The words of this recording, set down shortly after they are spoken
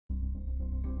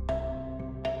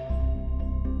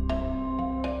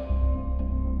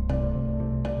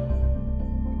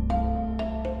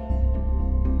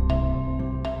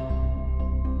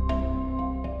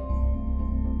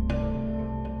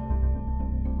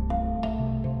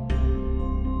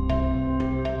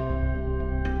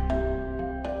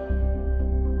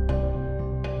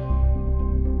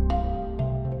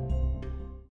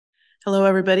Hello,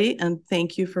 everybody, and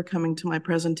thank you for coming to my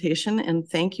presentation, and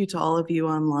thank you to all of you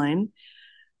online.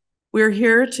 We're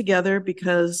here together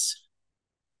because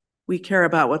we care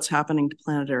about what's happening to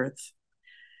planet Earth.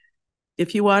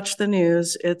 If you watch the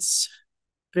news, it's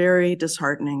very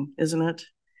disheartening, isn't it?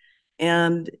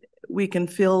 And we can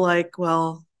feel like,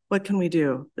 well, what can we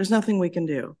do? There's nothing we can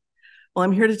do. Well,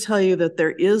 I'm here to tell you that there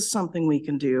is something we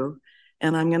can do,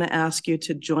 and I'm going to ask you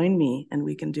to join me, and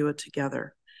we can do it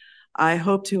together. I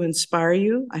hope to inspire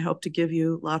you. I hope to give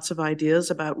you lots of ideas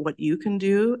about what you can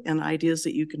do and ideas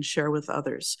that you can share with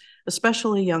others,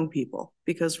 especially young people,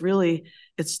 because really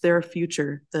it's their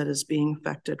future that is being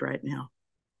affected right now.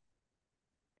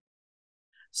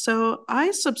 So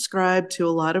I subscribe to a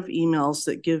lot of emails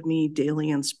that give me daily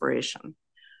inspiration.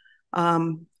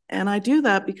 And I do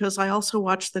that because I also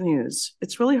watch the news.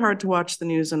 It's really hard to watch the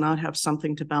news and not have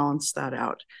something to balance that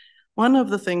out. One of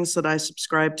the things that I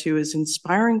subscribe to is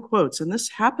inspiring quotes, and this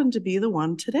happened to be the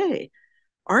one today.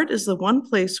 Art is the one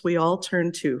place we all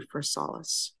turn to for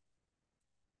solace.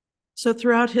 So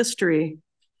throughout history,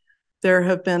 there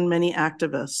have been many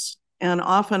activists, and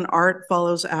often art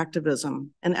follows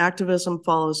activism, and activism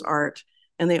follows art,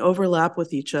 and they overlap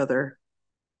with each other.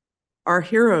 Our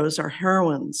heroes, our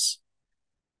heroines,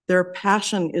 their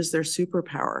passion is their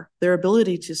superpower, their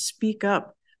ability to speak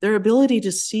up, their ability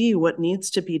to see what needs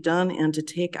to be done and to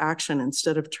take action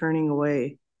instead of turning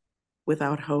away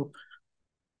without hope.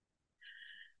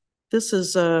 This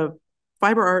is a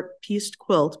fiber art pieced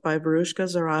quilt by Verushka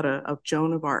Zarata of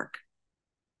Joan of Arc.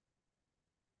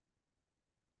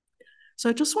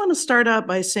 So I just want to start out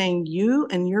by saying you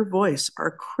and your voice are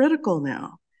critical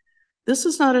now. This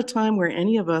is not a time where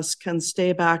any of us can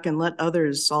stay back and let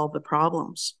others solve the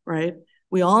problems, right?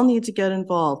 We all need to get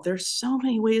involved. There's so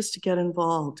many ways to get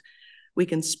involved. We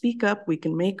can speak up, we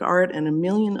can make art, and a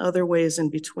million other ways in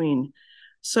between.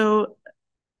 So,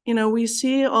 we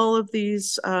see all of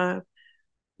these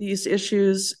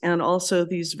issues and also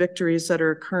these victories that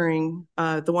are occurring.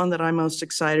 The one that I'm most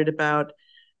excited about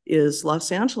is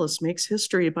Los Angeles makes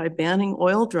history by banning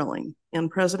oil drilling,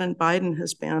 and President Biden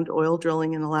has banned oil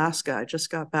drilling in Alaska. I just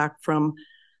got back from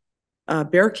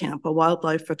Bear Camp, a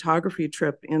wildlife photography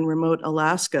trip in remote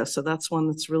Alaska, so that's one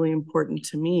that's really important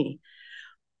to me.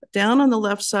 Down on the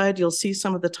left side, you'll see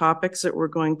some of the topics that we're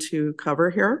going to cover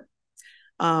here.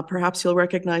 Perhaps you'll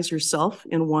recognize yourself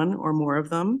in one or more of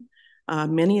them.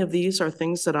 Many of these are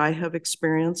things that I have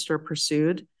experienced or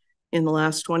pursued in the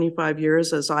last 25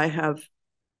 years as I have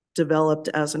developed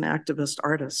as an activist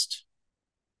artist.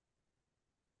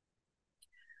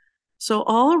 So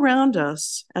all around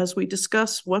us, as we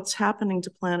discuss what's happening to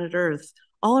planet Earth,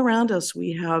 all around us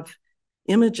we have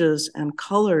images and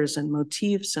colors and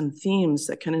motifs and themes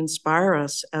that can inspire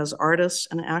us as artists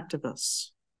and activists.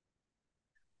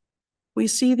 We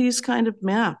see these kind of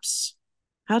maps.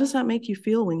 How does that make you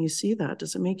feel when you see that?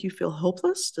 Does it make you feel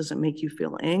hopeless? Does it make you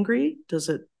feel angry? Does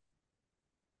it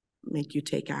make you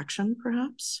take action,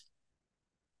 perhaps?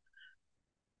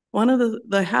 One of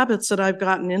the habits that I've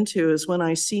gotten into is when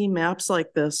I see maps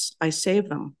like this, I save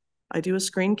them. I do a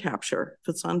screen capture. If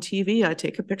it's on TV, I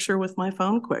take a picture with my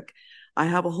phone quick. I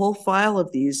have a whole file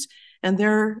of these, and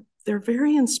they're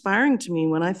very inspiring to me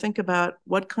when I think about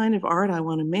what kind of art I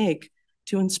want to make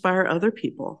to inspire other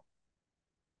people.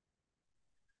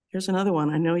 Here's another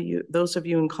one. I know those of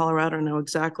you in Colorado know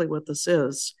exactly what this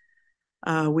is.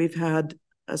 We've had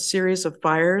a series of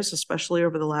fires, especially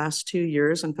over the last 2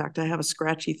 years. In fact, I have a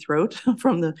scratchy throat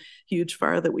from the huge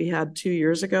fire that we had 2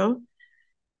 years ago.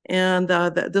 And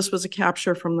this was a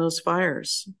capture from those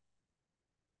fires.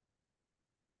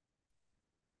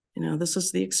 This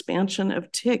is the expansion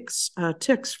of ticks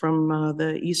from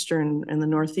the eastern and the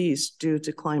northeast due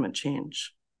to climate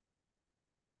change.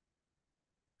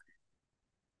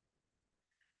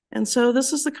 And so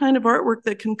this is the kind of artwork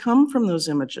that can come from those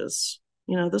images.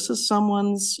 This is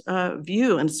someone's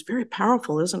view, and it's very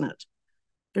powerful, isn't it?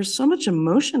 There's so much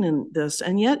emotion in this,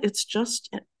 and yet it's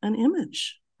just an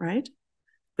image, right?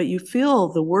 But you feel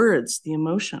the words, the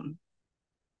emotion.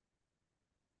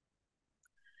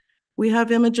 We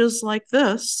have images like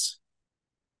this,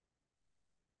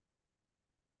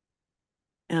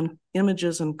 and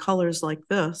images and colors like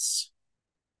this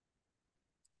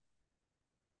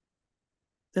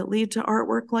that lead to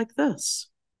artwork like this.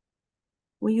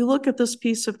 When you look at this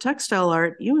piece of textile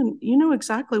art, you know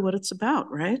exactly what it's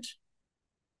about, right?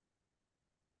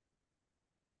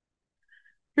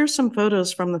 Here's some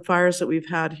photos from the fires that we've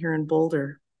had here in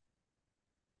Boulder.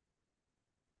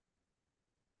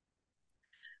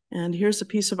 And here's a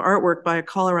piece of artwork by a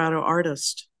Colorado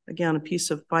artist. Again, a piece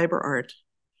of fiber art.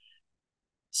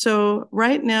 So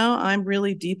right now, I'm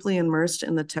really deeply immersed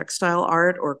in the textile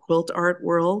art or quilt art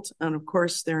world. And of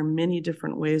course, there are many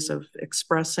different ways of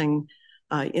expressing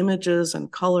images and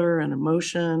color and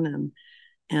emotion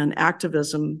and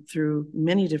activism through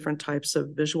many different types of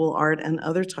visual art and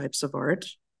other types of art.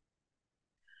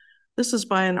 This is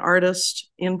by an artist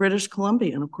in British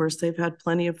Columbia. And of course, they've had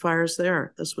plenty of fires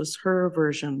there. This was her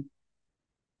version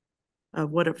of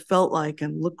what it felt like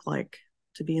and looked like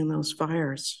to be in those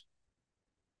fires.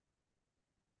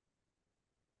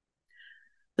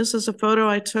 This is a photo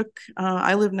I took.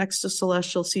 I live next to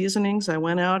Celestial Seasonings. I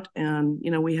went out and,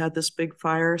 we had this big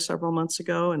fire several months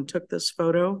ago and took this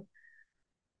photo.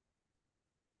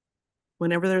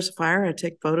 Whenever there's a fire, I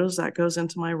take photos. That goes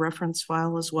into my reference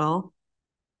file as well.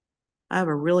 I have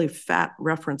a really fat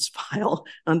reference file,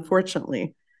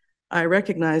 unfortunately. I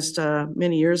recognized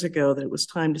many years ago that it was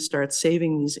time to start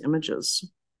saving these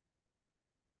images.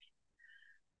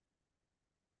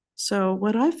 So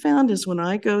what I found is when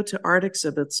I go to art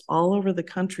exhibits all over the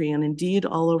country and indeed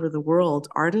all over the world,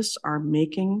 artists are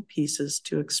making pieces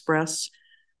to express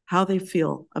how they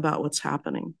feel about what's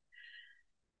happening.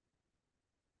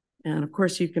 And of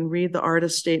course, you can read the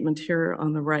artist statement here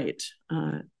on the right.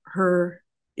 Her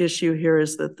issue here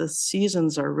is that the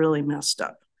seasons are really messed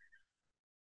up.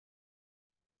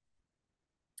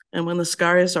 And when the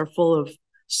skies are full of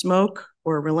smoke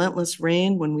or relentless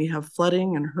rain, when we have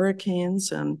flooding and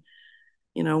hurricanes, and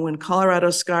when Colorado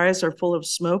skies are full of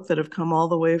smoke that have come all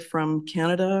the way from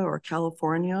Canada or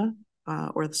California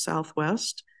or the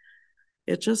Southwest,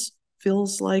 it just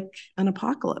feels like an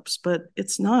apocalypse, but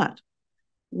it's not.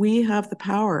 We have the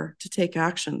power to take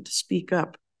action, to speak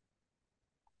up.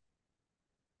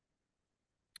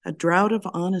 A drought of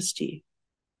honesty.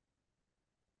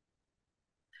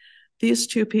 These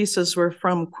two pieces were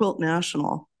from Quilt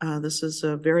National. This is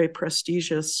a very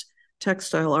prestigious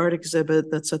textile art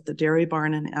exhibit that's at the Dairy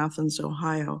Barn in Athens,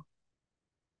 Ohio.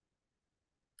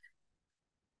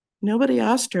 Nobody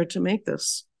asked her to make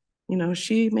this.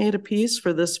 She made a piece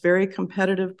for this very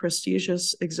competitive,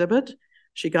 prestigious exhibit.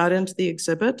 She got into the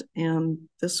exhibit, and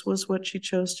this was what she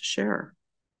chose to share.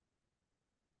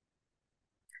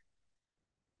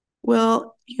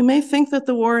 Well, you may think that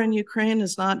the war in Ukraine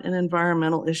is not an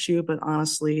environmental issue, but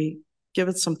honestly, give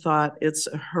it some thought. It's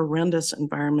a horrendous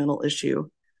environmental issue.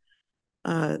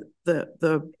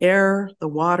 The air, the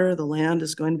water, the land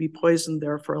is going to be poisoned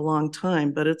there for a long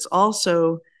time, but it's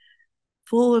also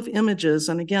full of images.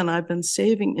 And again, I've been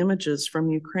saving images from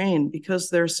Ukraine because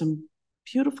there's some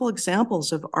beautiful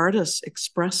examples of artists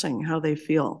expressing how they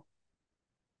feel.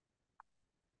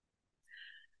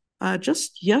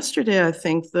 Just yesterday, I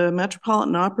think, the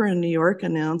Metropolitan Opera in New York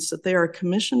announced that they are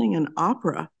commissioning an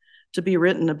opera to be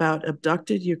written about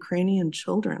abducted Ukrainian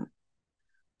children.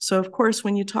 So, of course,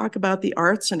 when you talk about the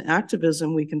arts and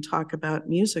activism, we can talk about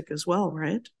music as well,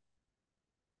 right?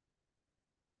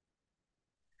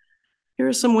 Here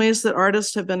are some ways that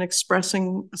artists have been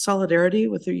expressing solidarity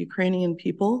with the Ukrainian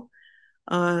people.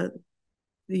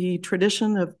 The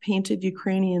tradition of painted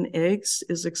Ukrainian eggs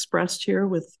is expressed here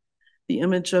with the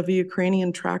image of a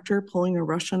Ukrainian tractor pulling a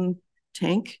Russian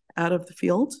tank out of the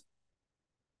field.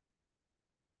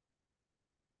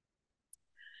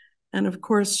 And of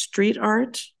course, street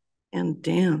art and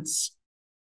dance.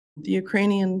 The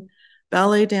Ukrainian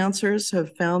ballet dancers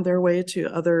have found their way to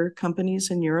other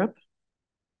companies in Europe.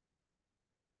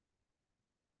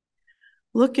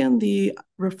 Look in the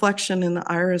reflection in the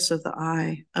iris of the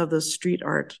eye of the street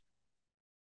art.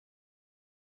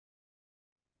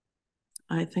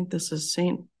 I think this is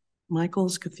St.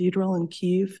 Michael's Cathedral in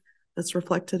Kyiv that's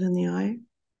reflected in the eye.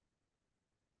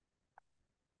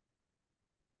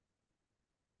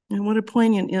 And what a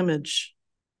poignant image.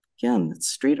 Again, it's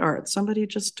street art. Somebody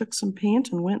just took some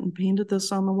paint and went and painted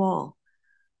this on the wall,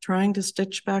 trying to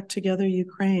stitch back together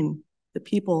Ukraine, the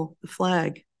people, the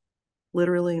flag,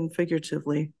 literally and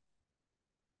figuratively.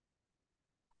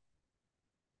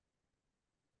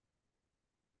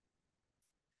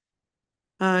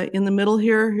 In the middle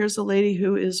here, here's a lady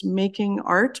who is making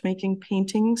art, making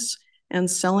paintings, and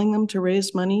selling them to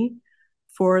raise money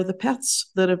for the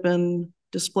pets that have been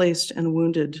displaced and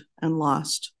wounded and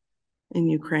lost in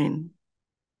Ukraine.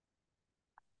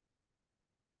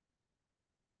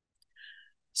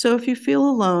 So if you feel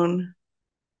alone,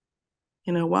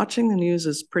 watching the news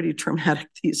is pretty traumatic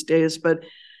these days, but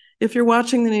if you're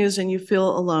watching the news and you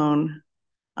feel alone,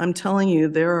 I'm telling you,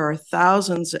 there are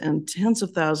thousands and tens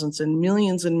of thousands and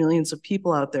millions of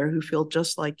people out there who feel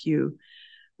just like you.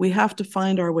 We have to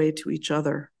find our way to each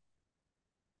other.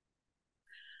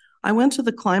 I went to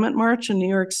the climate march in New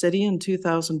York City in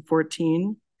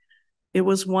 2014. It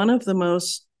was one of the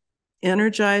most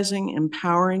energizing,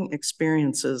 empowering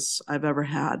experiences I've ever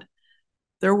had.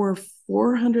 There were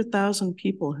 400,000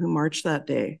 people who marched that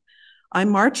day. I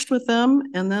marched with them,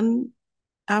 and then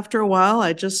after a while,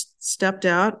 I just stepped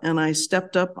out and I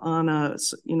stepped up on a,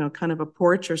 kind of a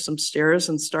porch or some stairs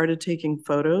and started taking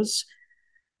photos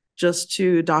just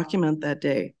to document that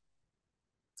day.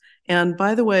 And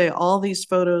by the way, all these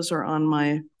photos are on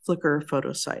my Flickr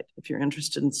photo site if you're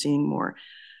interested in seeing more.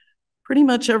 Pretty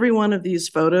much every one of these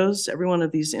photos, every one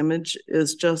of these images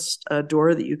is just a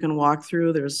door that you can walk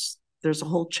through. There's a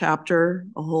whole chapter,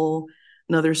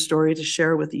 another story to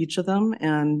share with each of them.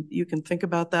 And you can think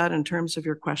about that in terms of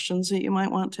your questions that you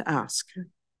might want to ask.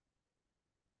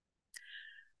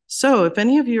 So if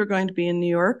any of you are going to be in New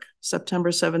York,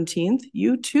 September 17th,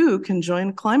 you too can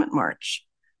join Climate March.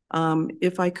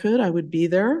 If I could, I would be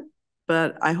there,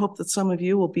 but I hope that some of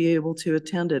you will be able to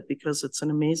attend it because it's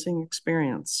an amazing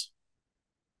experience.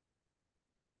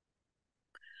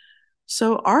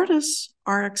 So artists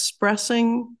are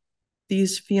expressing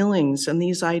these feelings and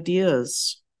these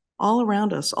ideas all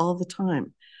around us all the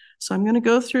time. So I'm going to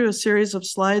go through a series of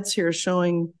slides here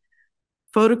showing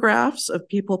photographs of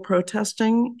people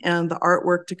protesting and the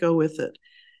artwork to go with it.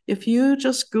 If you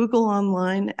just Google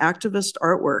online activist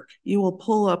artwork, you will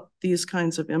pull up these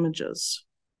kinds of images.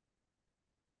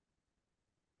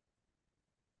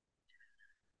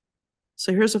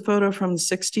 So here's a photo from the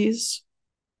 60s.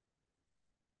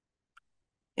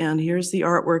 And here's the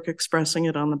artwork expressing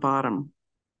it on the bottom.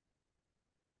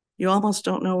 You almost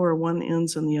don't know where one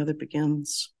ends and the other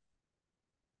begins.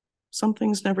 Some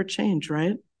things never change,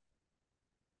 right?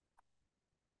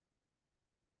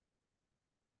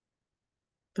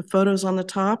 The photos on the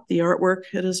top, the artwork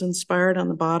it is inspired on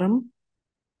the bottom.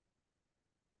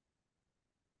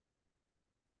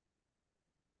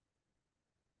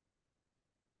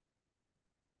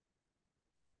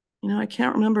 You know, I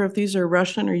can't remember if these are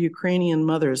Russian or Ukrainian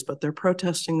mothers, but they're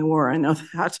protesting the war. I know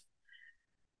that.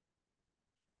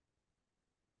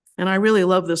 And I really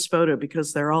love this photo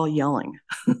because they're all yelling.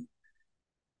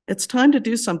 It's time to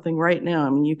do something right now.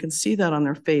 I mean, you can see that on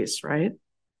their face, right?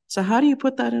 So how do you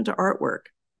put that into artwork?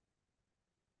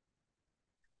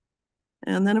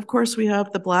 And then, of course, we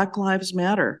have the Black Lives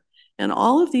Matter. And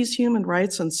all of these human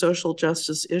rights and social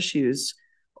justice issues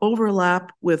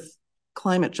overlap with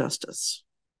climate justice,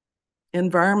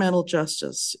 environmental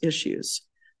justice issues,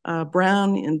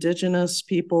 brown, indigenous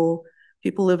people,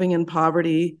 people living in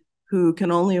poverty who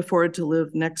can only afford to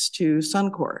live next to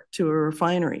Suncor, to a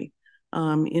refinery.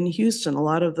 In Houston, a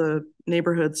lot of the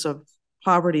neighborhoods of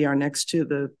poverty are next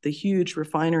to the huge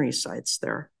refinery sites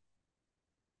there.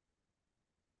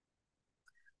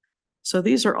 So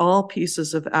these are all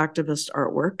pieces of activist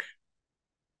artwork.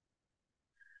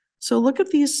 So look at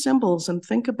these symbols and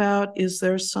think about, is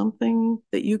there something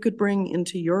that you could bring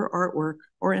into your artwork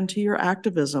or into your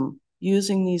activism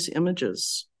using these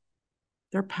images?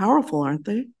 They're powerful, aren't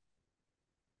they?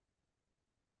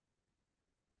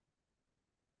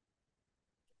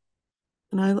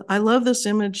 And I love this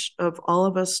image of all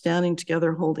of us standing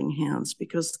together holding hands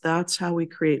because that's how we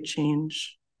create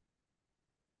change.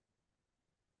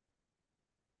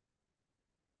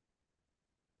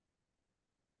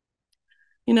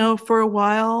 You know, for a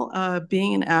while,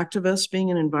 being an activist,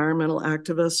 being an environmental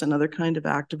activist and other kind of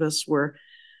activists were,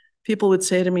 people would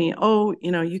say to me, oh,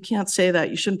 you know, you can't say that.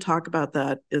 You shouldn't talk about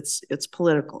that. It's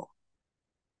political.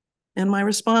 And my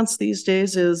response these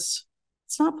days is,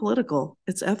 it's not political.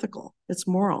 It's ethical. It's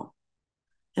moral.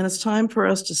 And it's time for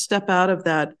us to step out of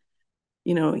that,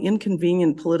 you know,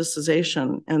 inconvenient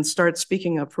politicization and start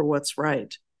speaking up for what's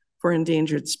right, for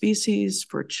endangered species,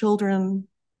 for children,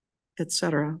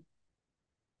 etc.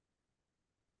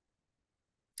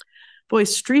 Boy,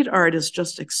 street art is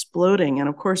just exploding. And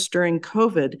of course, during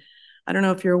COVID, I don't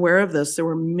know if you're aware of this, there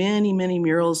were many, many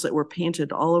murals that were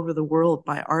painted all over the world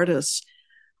by artists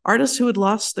who had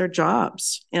lost their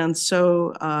jobs. And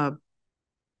so,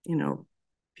 you know,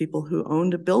 people who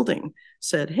owned a building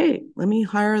said, hey, let me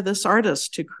hire this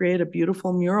artist to create a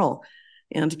beautiful mural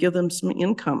and to give them some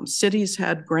income. Cities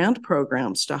had grant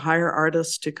programs to hire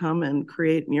artists to come and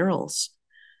create murals.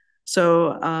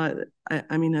 So,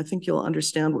 I mean, I think you'll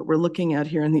understand what we're looking at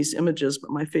here in these images, but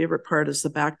my favorite part is the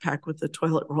backpack with the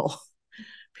toilet roll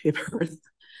paper.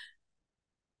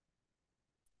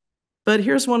 But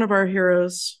here's one of our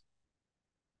heroes.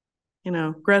 You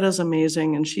know, Greta's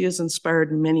amazing, and she has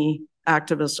inspired many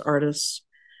activist artists.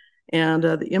 And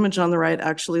the image on the right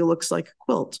actually looks like a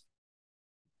quilt.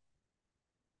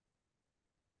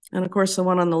 And of course, the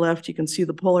one on the left, you can see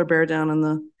the polar bear down in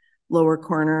the lower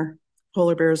corner.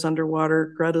 polar bear's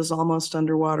underwater, Greta's almost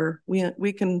underwater.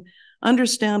 We can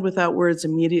understand without words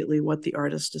immediately what the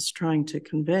artist is trying to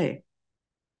convey.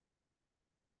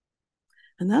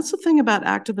 And that's the thing about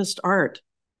activist art.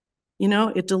 You know,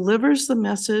 it delivers the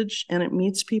message and it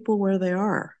meets people where they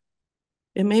are.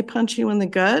 It may punch you in the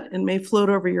gut, it may float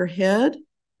over your head,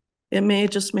 it may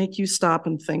just make you stop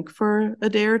and think for a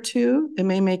day or two. It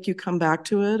may make you come back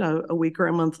to it a week or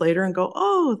a month later and go,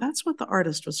 oh, that's what the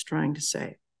artist was trying to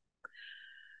say.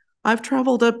 I've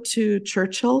traveled up to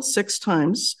Churchill 6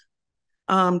 times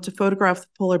to photograph the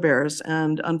polar bears.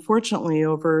 And unfortunately,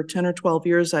 over 10 or 12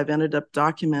 years, I've ended up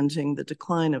documenting the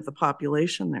decline of the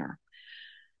population there.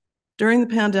 During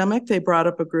the pandemic, they brought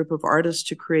up a group of artists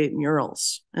to create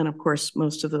murals. And of course,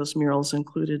 most of those murals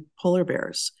included polar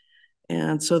bears.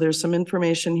 And so there's some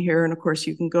information here. And of course,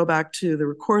 you can go back to the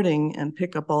recording and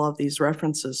pick up all of these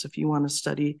references if you want to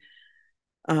study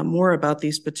more about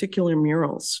these particular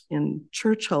murals in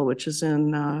Churchill, which is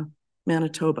in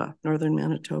Manitoba, northern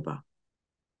Manitoba.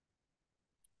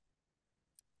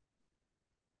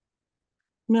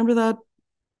 Remember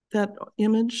that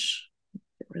image?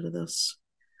 Get rid of this.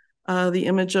 The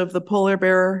image of the polar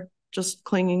bear just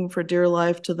clinging for dear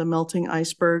life to the melting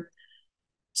iceberg.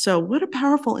 So what a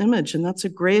powerful image. And that's a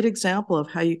great example of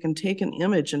how you can take an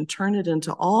image and turn it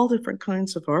into all different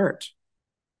kinds of art.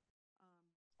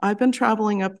 I've been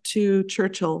traveling up to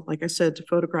Churchill, like I said, to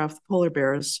photograph the polar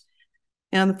bears.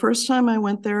 And the first time I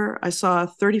went there, I saw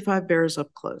 35 bears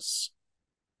up close.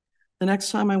 The next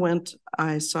time I went,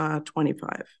 I saw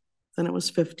 25. Then it was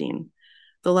 15.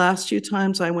 The last few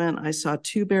times I went, I saw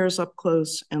 2 bears up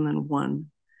close and then 1.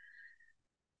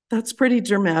 That's pretty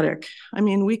dramatic. I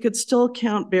mean, we could still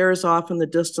count bears off in the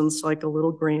distance like a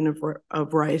little grain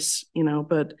of rice, you know,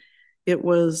 but it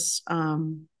was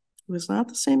not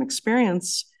the same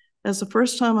experience as the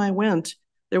first time I went.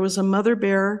 There was a mother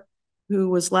bear who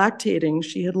was lactating.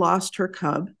 She had lost her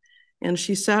cub, and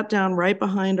she sat down right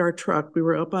behind our truck. We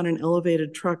were up on an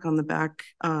elevated truck on the back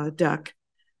deck,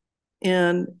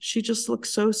 and she just looked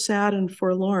so sad and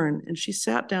forlorn. And she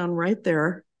sat down right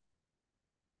there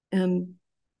and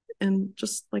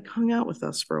just like hung out with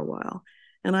us for a while.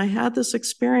 And I had this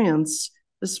experience,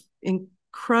 this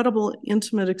incredible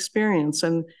intimate experience.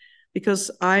 And because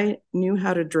I knew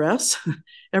how to dress,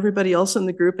 everybody else in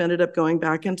the group ended up going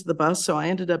back into the bus. So I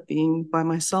ended up being by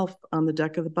myself on the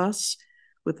deck of the bus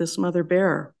with this mother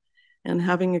bear. And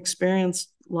having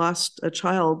lost a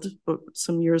child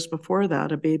some years before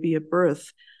that, a baby at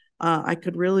birth, I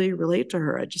could really relate to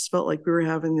her. I just felt like we were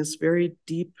having this very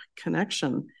deep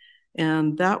connection.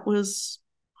 And that was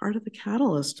part of the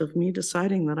catalyst of me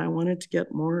deciding that I wanted to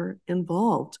get more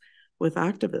involved with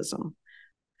activism.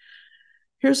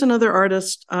 Here's another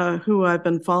artist who I've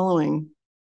been following,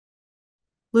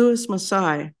 Louis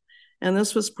Massai. And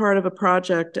this was part of a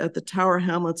project at the Tower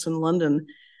Hamlets in London.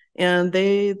 And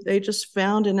they just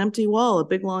found an empty wall, a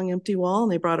big, long, empty wall.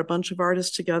 And they brought a bunch of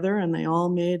artists together and they all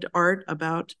made art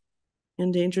about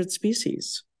endangered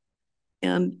species.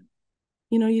 And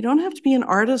you know, you don't have to be an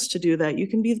artist to do that. You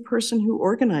can be the person who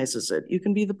organizes it. You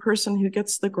can be the person who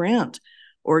gets the grant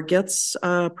or gets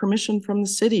permission from the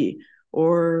city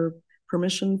or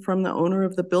permission from the owner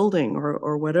of the building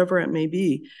or whatever it may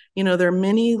be. You know, there are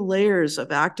many layers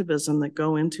of activism that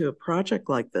go into a project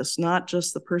like this, not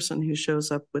just the person who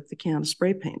shows up with the can of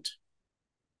spray paint.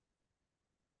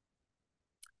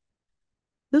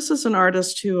 This is an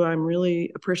artist who I'm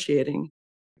really appreciating.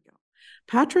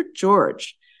 Patrick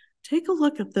George. Take a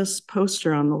look at this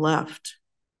poster on the left.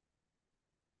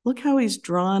 Look how he's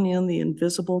drawn in the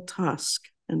invisible tusk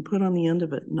and put on the end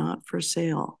of it, not for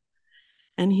sale.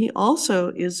 And he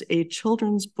also is a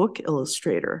children's book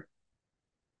illustrator.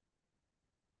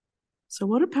 So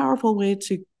what a powerful way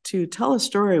to tell a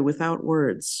story without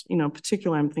words. You know,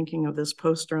 particularly I'm thinking of this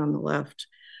poster on the left.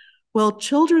 Well,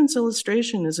 children's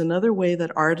illustration is another way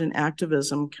that art and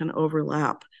activism can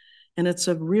overlap. And it's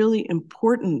a really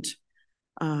important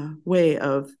way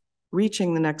of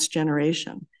reaching the next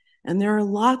generation. And there are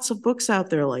lots of books out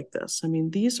there like this. I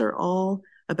mean, these are all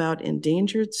about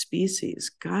endangered species.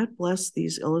 God bless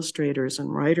these illustrators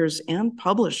and writers and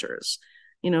publishers,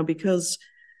 you know, because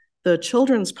the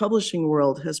children's publishing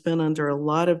world has been under a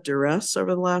lot of duress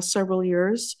over the last several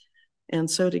years.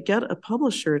 And so to get a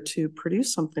publisher to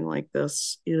produce something like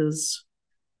this is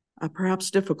perhaps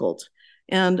difficult.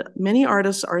 And many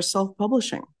artists are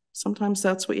self-publishing. Sometimes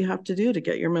that's what you have to do to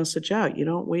get your message out. You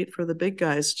don't wait for the big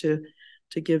guys to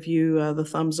give you the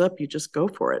thumbs up. You just go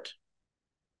for it.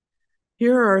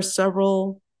 Here are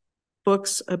several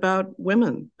books about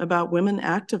women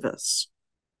activists,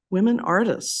 women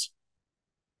artists.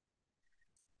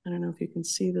 I don't know if you can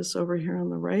see this over here on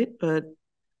the right, but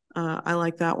I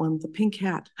like that one, the pink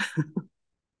hat.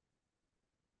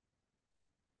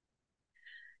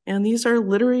 And these are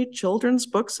literary children's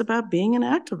books about being an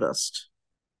activist.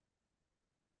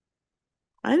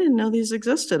 I didn't know these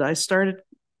existed. I started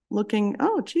looking,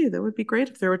 oh, gee, that would be great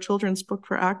if there were a children's book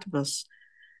for activists.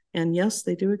 And yes,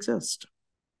 they do exist.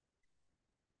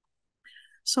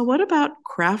 So what about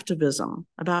craftivism,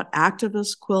 about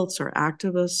activist quilts or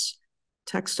activist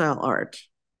textile art?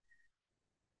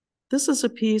 This is a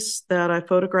piece that I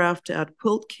photographed at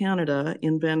Quilt Canada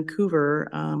in Vancouver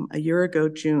a year ago,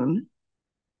 June.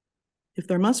 If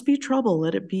there must be trouble,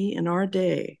 let it be in our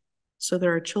day, so that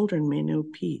our children may know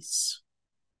peace.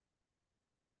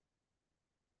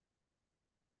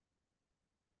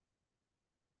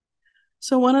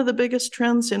 So one of the biggest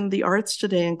trends in the arts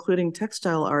today, including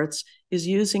textile arts, is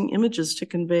using images to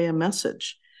convey a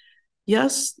message.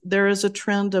 Yes, there is a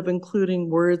trend of including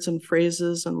words and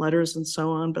phrases and letters and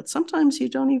so on, but sometimes you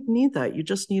don't even need that. You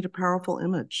just need a powerful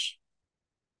image.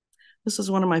 This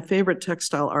is one of my favorite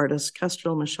textile artists,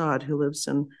 Kestrel Mashad, who lives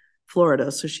in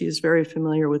Florida, so she is very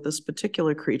familiar with this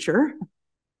particular creature.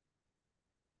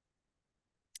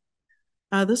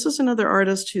 This is another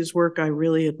artist whose work I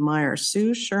really admire.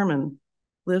 Sue Sherman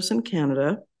lives in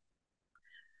Canada.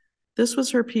 This was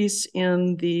her piece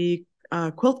in the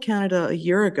Quilt Canada a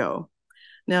year ago.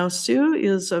 Now, Sue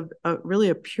is really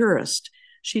a purist.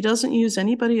 She doesn't use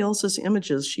anybody else's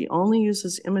images. She only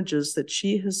uses images that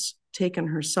she has taken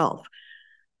herself.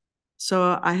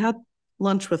 So I had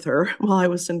lunch with her while I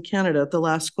was in Canada at the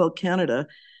last Quilt Canada,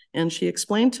 and she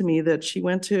explained to me that she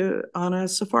went on a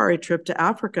safari trip to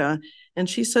Africa, and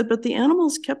she said, but the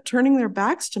animals kept turning their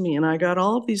backs to me, and I got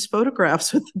all of these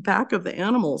photographs with the back of the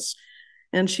animals.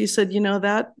 And she said,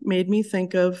 that made me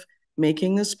think of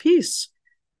making this piece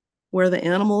where the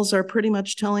animals are pretty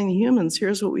much telling the humans,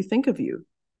 here's what we think of you,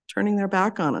 turning their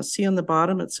back on us. See on the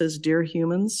bottom, it says, dear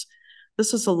humans.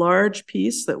 This is a large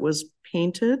piece that was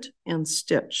painted and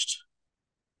stitched.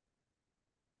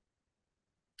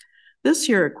 This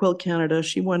year at Quilt Canada,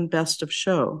 she won Best of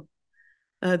Show.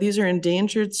 These are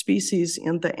endangered species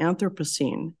in the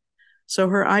Anthropocene. So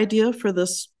her idea for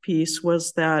this piece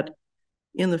was that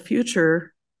in the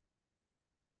future,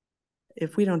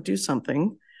 if we don't do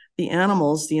something, the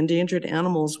endangered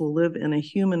animals will live in a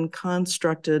human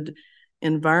constructed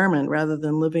environment rather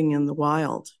than living in the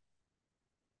wild.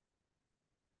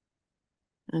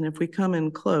 And if we come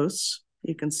in close,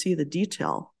 you can see the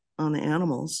detail on the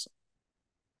animals.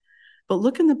 But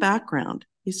look in the background.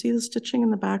 You see the stitching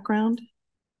in the background?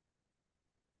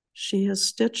 She has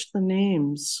stitched the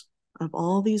names of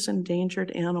all these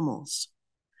endangered animals.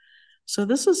 So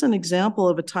this is an example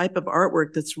of a type of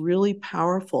artwork that's really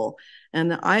powerful.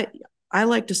 And I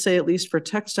like to say, at least for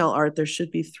textile art, there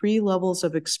should be 3 levels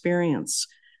of experience.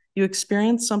 You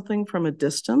experience something from a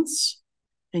distance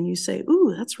and you say,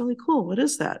 ooh, that's really cool. What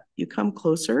is that? You come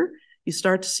closer, you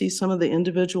start to see some of the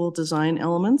individual design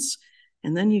elements,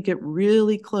 and then you get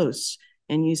really close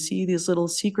and you see these little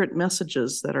secret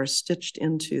messages that are stitched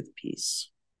into the piece.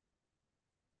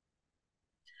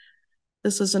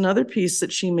 This is another piece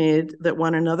that she made that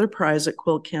won another prize at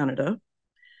Quilt Canada.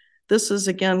 This is,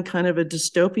 again, kind of a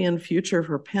dystopian future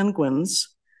for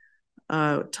penguins,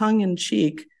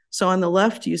 tongue-in-cheek. So on the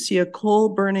left, you see a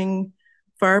coal-burning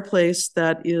fireplace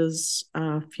that is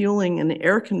fueling an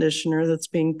air conditioner that's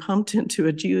being pumped into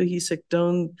a geodesic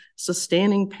dome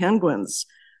sustaining penguins.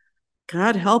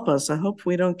 God help us. I hope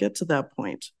we don't get to that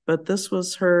point. But this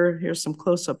was her. Here's some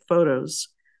close-up photos.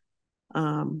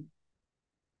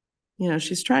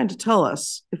 She's trying to tell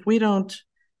us if we don't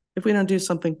do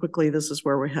something quickly, this is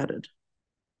where we're headed.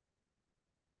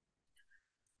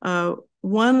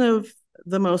 One of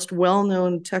the most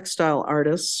well-known textile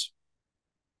artists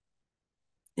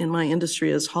in my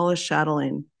industry is Hollis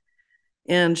Chatelaine.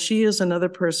 And she is another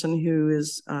person who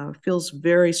feels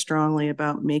very strongly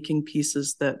about making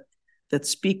pieces that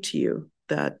speak to you,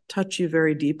 that touch you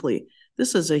very deeply.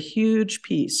 This is a huge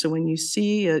piece. So when you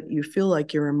see it, you feel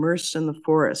like you're immersed in the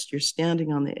forest. You're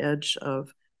standing on the edge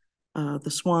of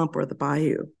the swamp or the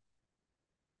bayou.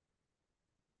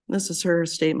 This is her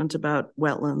statement about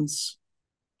wetlands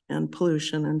and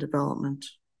pollution and development.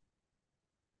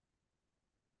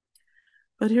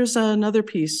 But here's another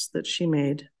piece that she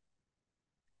made.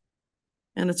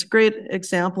 And it's a great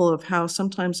example of how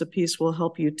sometimes a piece will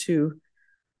help you to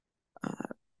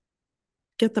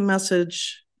get the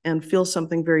message and feel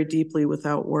something very deeply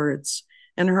without words.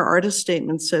 And her artist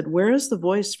statement said, where is the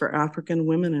voice for African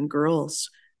women and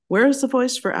girls? Where is the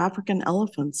voice for African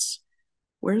elephants?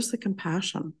 Where's the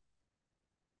compassion?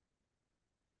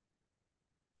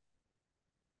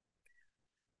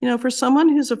 You know, for someone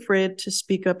who's afraid to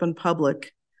speak up in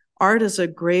public, art is a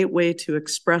great way to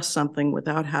express something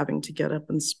without having to get up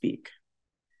and speak.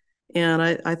 And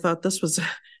I thought this was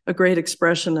a great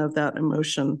expression of that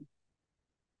emotion.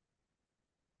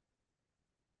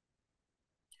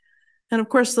 And of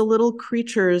course, the little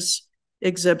creatures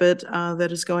exhibit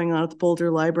that is going on at the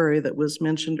Boulder Library that was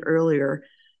mentioned earlier.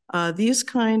 These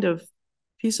kind of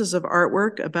pieces of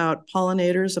artwork about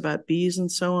pollinators, about bees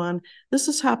and so on, this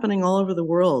is happening all over the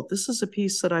world. This is a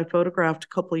piece that I photographed a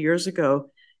couple of years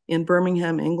ago in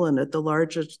Birmingham, England at the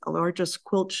largest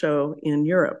quilt show in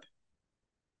Europe.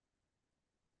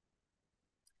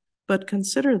 But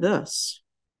consider this.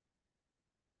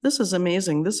 This is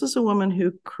amazing. This is a woman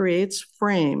who creates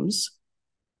frames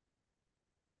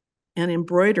and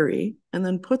embroidery and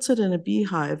then puts it in a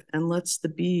beehive and lets the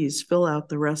bees fill out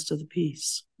the rest of the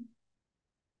piece.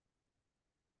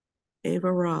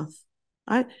 Ava Roth.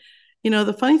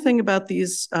 The funny thing about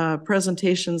these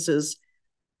presentations is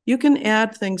you can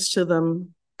add things to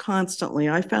them constantly.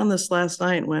 I found this last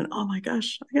night and went, oh my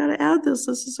gosh, I got to add this.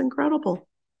 This is incredible.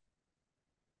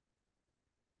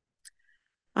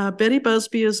 Betty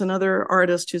Busby is another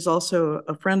artist who's also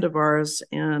a friend of ours.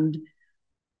 And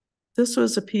this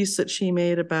was a piece that she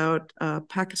made about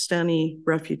Pakistani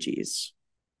refugees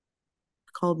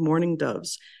called Mourning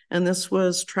Doves. And this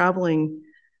was traveling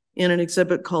in an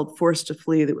exhibit called Forced to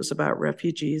Flee that was about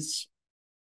refugees.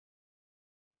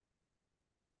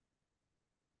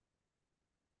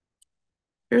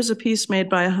 Here's a piece made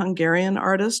by a Hungarian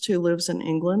artist who lives in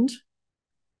England.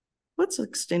 What's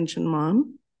Extinction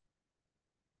Mom?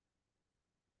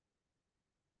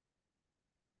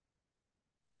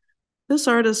 This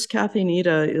artist, Kathy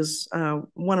Nita, is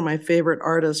one of my favorite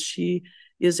artists. She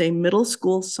is a middle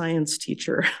school science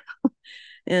teacher,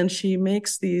 and she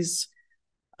makes these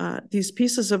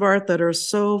pieces of art that are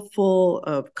so full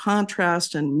of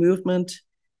contrast and movement.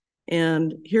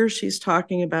 And here she's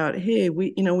talking about, hey,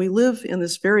 we live in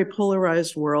this very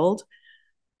polarized world,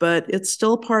 but it's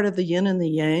still part of the yin and the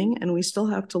yang, and we still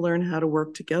have to learn how to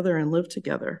work together and live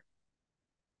together.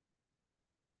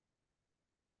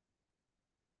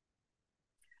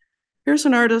 Here's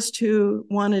an artist who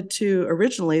wanted to,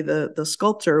 originally the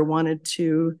sculptor wanted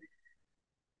to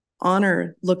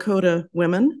honor Lakota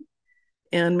women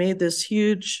and made this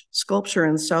huge sculpture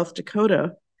in South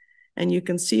Dakota. And you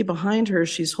can see behind her,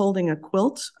 she's holding a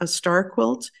quilt, a star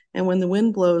quilt. And when the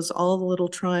wind blows, all the little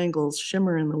triangles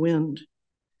shimmer in the wind.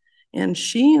 And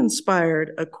she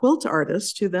inspired a quilt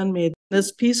artist who then made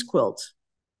this peace quilt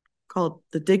called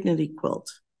the Dignity Quilt.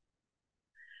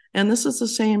 And this is the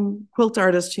same quilt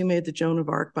artist who made the Joan of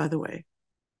Arc, by the way.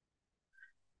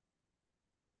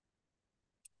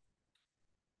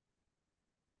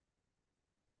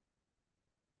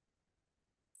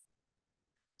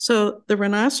 So the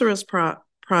Rhinoceros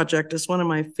Project is one of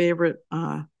my favorite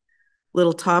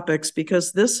little topics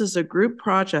because this is a group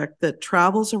project that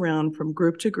travels around from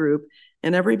group to group,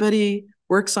 and everybody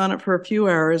works on it for a few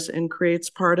hours and creates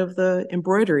part of the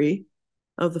embroidery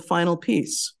of the final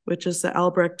piece, which is the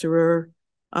Albrecht Dürer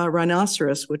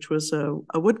rhinoceros, which was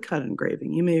a woodcut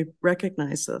engraving. You may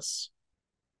recognize this.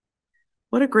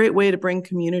 What a great way to bring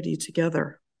community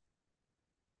together.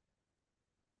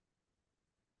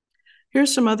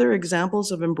 Here's some other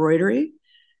examples of embroidery.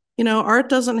 You know, art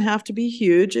doesn't have to be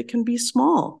huge, it can be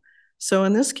small. So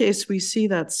in this case, we see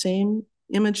that same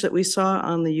image that we saw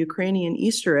on the Ukrainian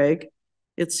Easter egg.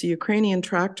 It's the Ukrainian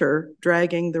tractor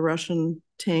dragging the Russian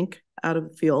tank out of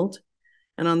the field.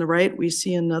 And on the right, we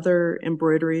see another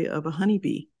embroidery of a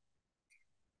honeybee.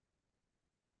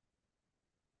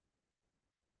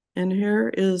 And here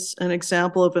is an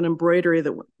example of an embroidery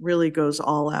that really goes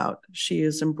all out. She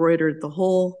has embroidered the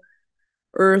whole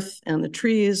earth and the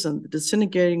trees and the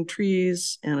disintegrating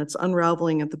trees, and it's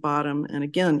unraveling at the bottom. And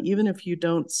again, even if you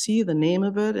don't see the name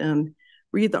of it and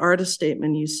read the artist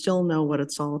statement, you still know what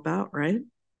it's all about, right?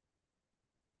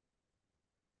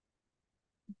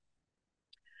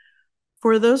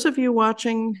 For those of you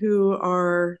watching who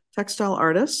are textile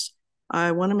artists,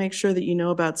 I want to make sure that you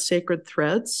know about Sacred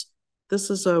Threads. This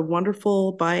is a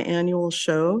wonderful biannual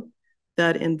show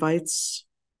that invites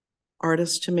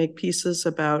artists to make pieces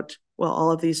about, well,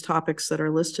 all of these topics that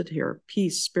are listed here: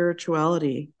 peace,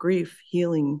 spirituality, grief,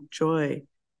 healing, joy,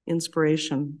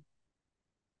 inspiration.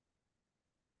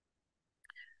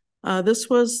 This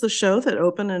was the show that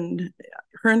opened in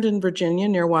Herndon, Virginia,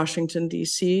 near Washington,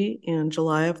 D.C. in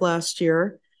July of last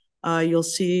year. You'll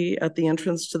see at the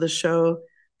entrance to the show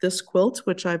this quilt,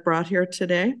 which I brought here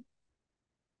today.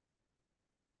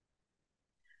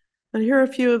 But here are a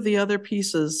few of the other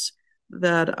pieces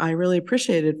that I really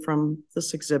appreciated from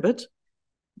this exhibit.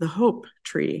 The Hope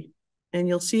Tree. And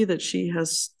you'll see that she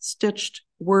has stitched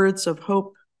words of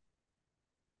hope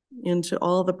into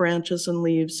all the branches and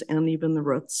leaves and even the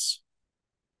roots.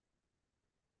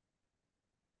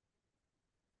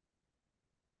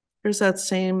 Here's that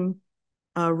same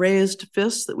raised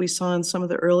fist that we saw in some of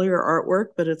the earlier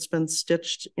artwork, but it's been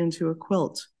stitched into a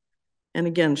quilt. And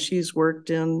again, she's worked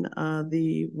in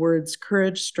the words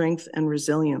courage, strength, and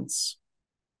resilience.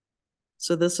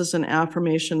 So this is an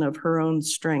affirmation of her own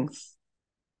strength.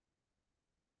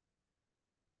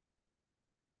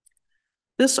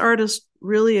 This artist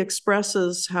really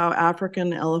expresses how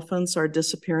African elephants are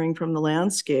disappearing from the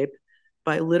landscape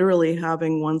by literally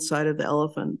having one side of the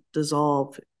elephant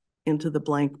dissolve into the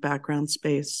blank background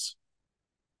space.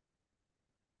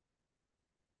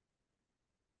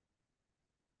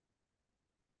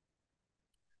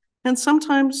 And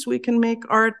sometimes we can make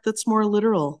art that's more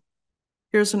literal.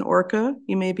 Here's an orca.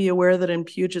 You may be aware that in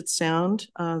Puget Sound,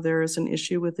 there is an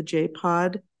issue with the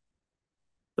J-pod.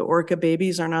 The orca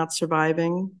babies are not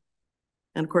surviving.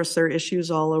 And of course, there are issues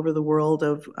all over the world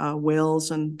of whales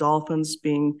and dolphins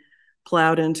being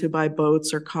plowed into by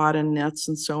boats or caught in nets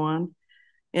and so on.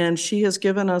 And she has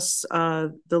given us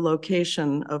the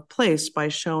location of place by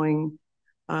showing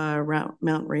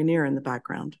Mount Rainier in the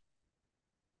background.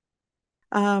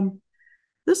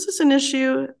 This is an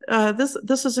issue,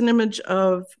 this is an image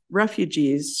of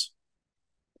refugees,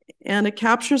 and it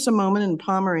captures a moment in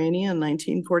Pomerania in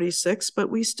 1946, but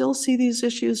we still see these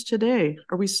issues today,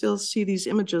 or we still see these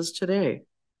images today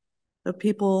of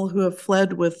people who have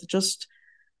fled with just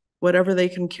whatever they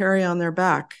can carry on their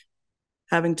back,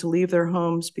 having to leave their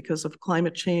homes because of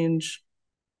climate change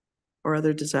or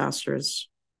other disasters.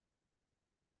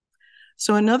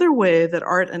 So another way that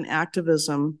art and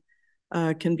activism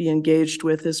can be engaged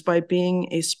with is by being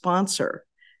a sponsor.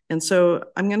 And so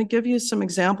I'm going to give you some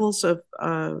examples of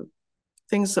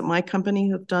things that my company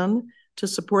have done to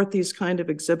support these kind of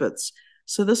exhibits.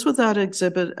 So this was that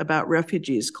exhibit about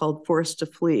refugees called Forced to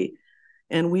Flee.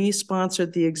 And we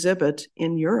sponsored the exhibit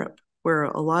in Europe, where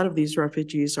a lot of these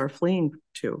refugees are fleeing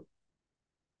to.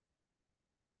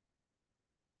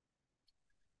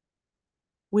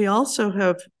 We also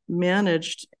have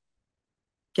managed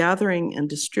gathering and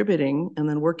distributing and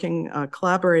then working,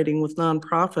 collaborating with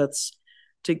nonprofits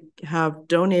to have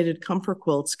donated comfort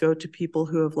quilts go to people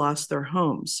who have lost their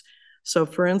homes. So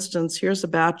for instance, here's a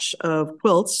batch of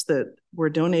quilts that were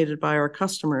donated by our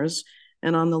customers.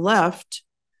 And on the left,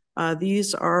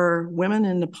 these are women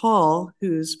in Nepal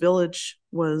whose village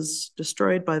was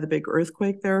destroyed by the big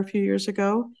earthquake there a few years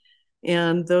ago.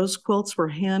 And those quilts were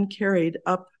hand carried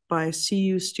up by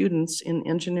CU students in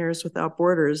Engineers Without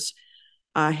Borders,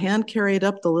 hand carried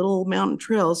up the little mountain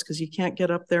trails because you can't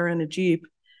get up there in a Jeep.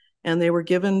 And they were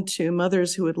given to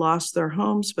mothers who had lost their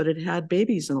homes, but had had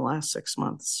babies in the last 6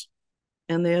 months.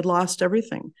 And they had lost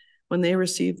everything. When they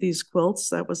received these quilts,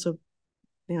 that was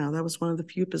that was one of the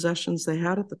few possessions they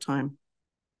had at the time.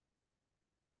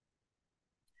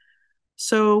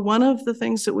 So one of the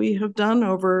things that we have done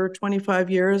over 25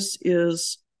 years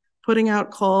is putting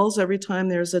out calls every time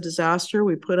there's a disaster.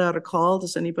 We put out a call.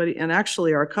 Does anybody, and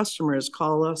actually our customers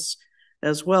call us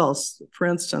as well. For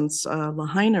instance,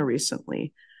 Lahaina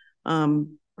recently,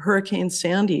 Hurricane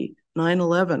Sandy,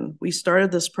 9/11. We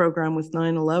started this program with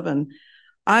 9/11.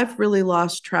 I've really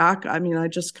lost track. I mean, I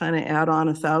just kind of add on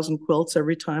 1,000 quilts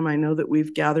every time I know that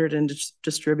we've gathered and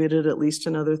distributed at least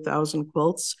another 1,000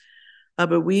 quilts.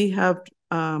 But we have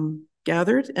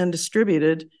gathered and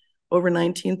distributed over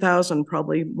 19,000,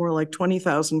 probably more like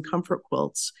 20,000 comfort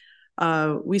quilts.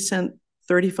 We sent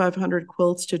 3,500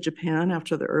 quilts to Japan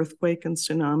after the earthquake and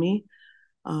tsunami.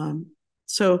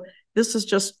 So this is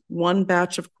just one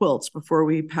batch of quilts before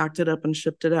we packed it up and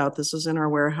shipped it out. This is in our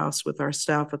warehouse with our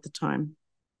staff at the time.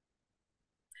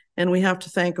 And we have to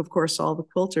thank, of course, all the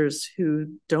quilters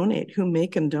who donate, who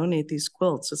make and donate these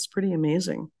quilts. It's pretty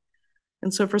amazing.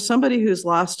 And so for somebody who's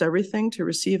lost everything to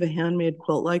receive a handmade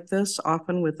quilt like this,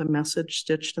 often with a message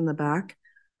stitched in the back,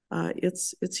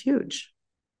 it's huge.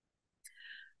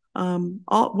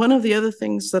 One of the other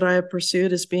things that I have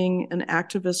pursued is being an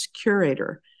activist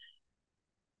curator.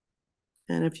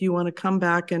 And if you want to come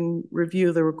back and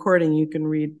review the recording, you can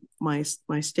read my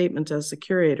statement as the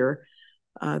curator.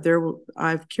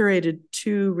 I've curated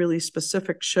 2 really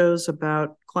specific shows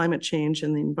about climate change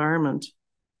and the environment.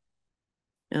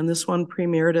 And this one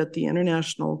premiered at the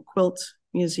International Quilt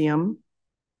Museum,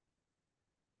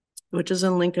 which is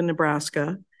in Lincoln,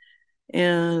 Nebraska.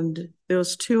 And there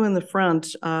was 2 in the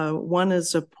front. One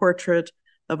is a portrait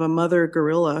of a mother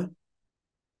gorilla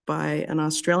by an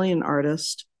Australian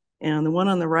artist. And the one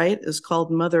on the right is called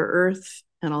Mother Earth.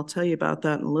 And I'll tell you about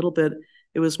that in a little bit.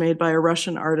 It was made by a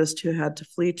Russian artist who had to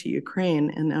flee to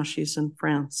Ukraine, and now she's in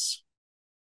France.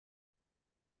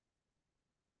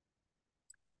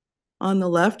 On the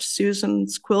left,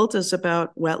 Susan's quilt is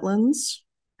about wetlands,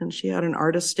 and she had an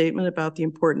artist statement about the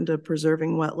importance of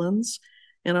preserving wetlands.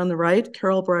 And on the right,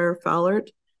 Carol Breyer-Fallert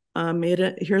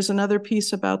here's another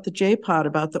piece about the J-Pod,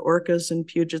 about the orcas in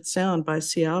Puget Sound by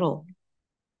Seattle.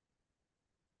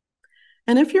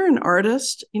 And if you're an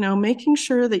artist, making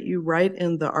sure that you write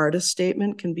in the artist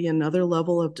statement can be another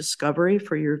level of discovery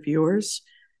for your viewers.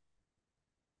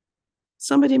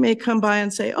 Somebody may come by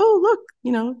and say, oh, look,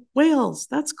 whales,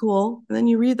 that's cool. And then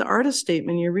you read the artist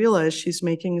statement, you realize she's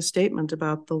making a statement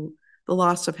about the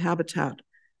loss of habitat.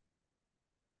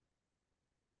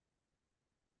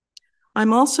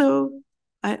 I'm also,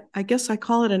 I guess I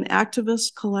call it an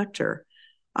activist collector.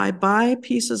 I buy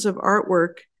pieces of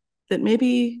artwork that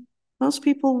maybe most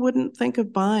people wouldn't think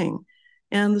of buying.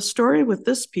 And the story with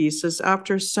this piece is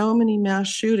after so many mass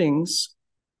shootings,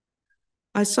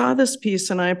 I saw this piece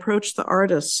and I approached the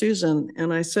artist, Susan,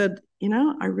 and I said,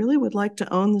 I really would like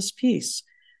to own this piece.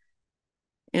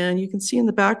 And you can see in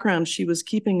the background, she was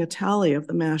keeping a tally of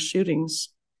the mass shootings.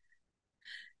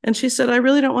 And she said, I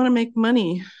really don't want to make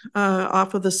money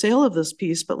off of the sale of this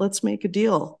piece, but let's make a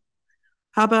deal.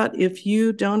 How about if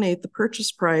you donate the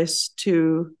purchase price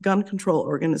to gun control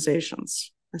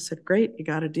organizations? I said, great, you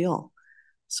got a deal.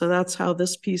 So that's how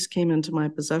this piece came into my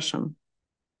possession.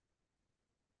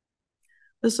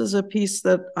 This is a piece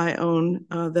that I own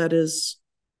that is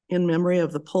in memory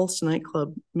of the Pulse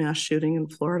nightclub mass shooting in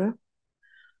Florida.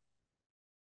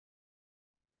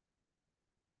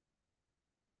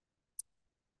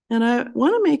 And I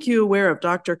want to make you aware of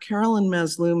Dr. Carolyn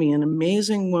Mazlumi, an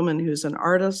amazing woman who's an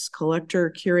artist, collector,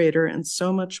 curator, and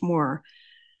so much more.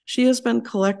 She has been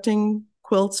collecting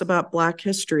quilts about Black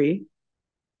history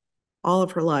all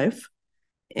of her life,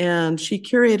 and she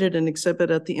curated an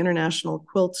exhibit at the International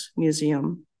Quilt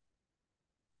Museum.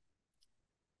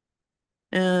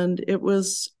 And it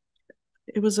was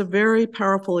a very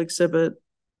powerful exhibit.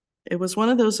 It was one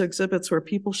of those exhibits where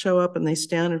people show up and they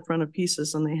stand in front of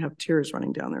pieces and they have tears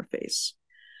running down their face.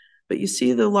 But you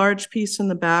see the large piece in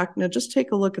the back. Now just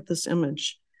take a look at this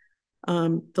image.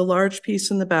 The large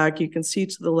piece in the back, you can see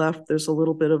to the left, there's a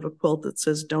little bit of a quilt that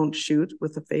says "Don't shoot"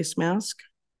 with a face mask.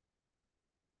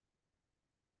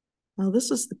 Now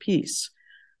this is the piece.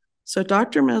 So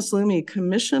Dr. Mazlumi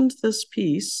commissioned this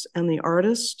piece and the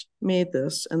artist made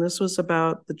this, and this was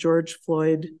about the George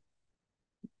Floyd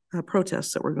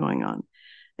protests that were going on.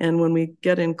 And when we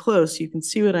get in close, you can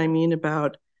see what I mean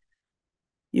about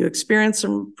you experience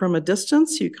them from a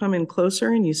distance, you come in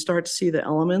closer and you start to see the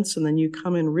elements, and then you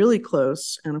come in really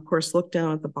close and of course look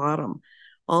down at the bottom.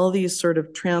 All these sort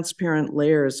of transparent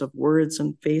layers of words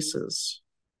and faces.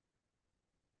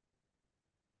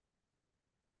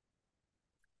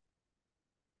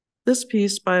 This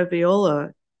piece by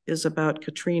Viola is about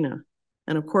Katrina.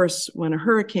 And of course, when a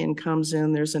hurricane comes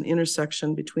in, there's an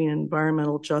intersection between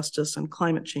environmental justice and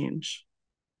climate change.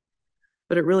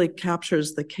 But it really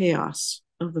captures the chaos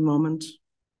of the moment.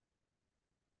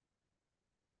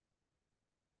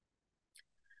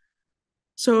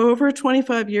 So over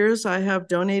 25 years, I have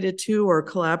donated to or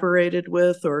collaborated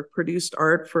with or produced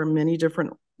art for many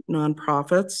different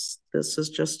nonprofits. This is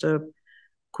just a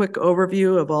quick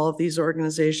overview of all of these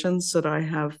organizations that I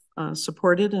have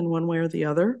supported in one way or the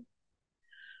other.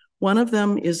 One of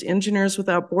them is Engineers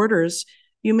Without Borders.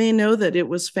 You may know that it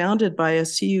was founded by a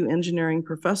CU engineering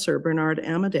professor, Bernard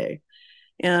Amadei.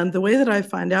 And the way that I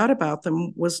find out about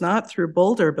them was not through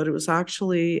Boulder, but it was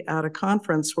actually at a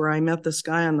conference where I met this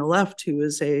guy on the left who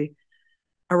is a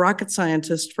rocket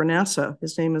scientist for NASA.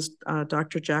 His name is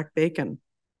Dr. Jack Bacon.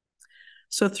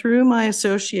 So through my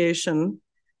association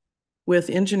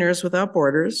with Engineers Without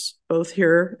Borders, both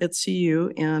here at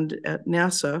CU and at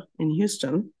NASA in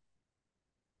Houston,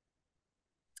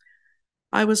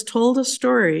 I was told a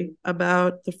story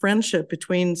about the friendship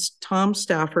between Tom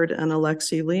Stafford and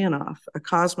Alexei Leonov, a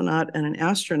cosmonaut and an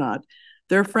astronaut.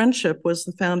 Their friendship was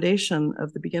the foundation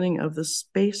of the beginning of the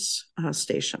space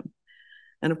station.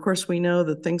 And of course, we know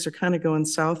that things are kind of going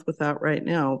south with that right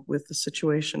now with the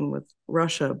situation with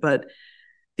Russia. But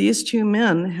these two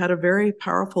men had a very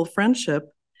powerful friendship,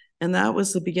 and that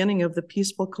was the beginning of the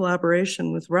peaceful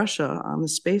collaboration with Russia on the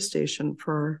space station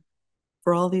for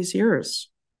all these years.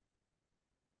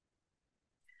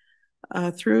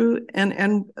 And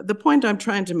the point I'm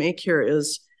trying to make here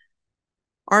is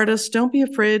artists, don't be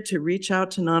afraid to reach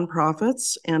out to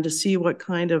nonprofits and to see what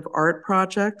kind of art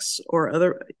projects or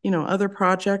other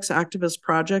projects, activist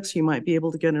projects you might be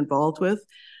able to get involved with,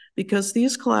 because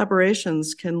these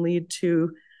collaborations can lead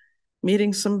to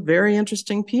meeting some very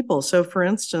interesting people. So for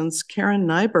instance, Karen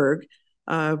Nyberg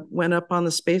went up on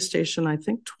the space station, I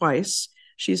think twice.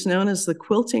 She's known as the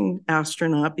quilting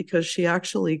astronaut because she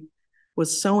actually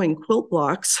was sewing quilt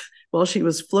blocks while she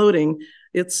was floating.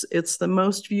 It's the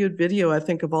most viewed video, I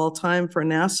think, of all time for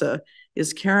NASA,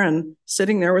 is Karen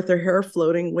sitting there with her hair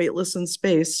floating, weightless in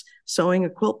space, sewing a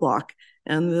quilt block.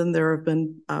 And then there have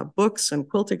been books and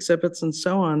quilt exhibits and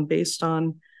so on based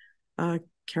on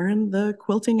Karen, the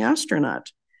quilting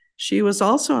astronaut. She was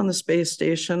also on the space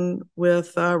station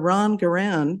with Ron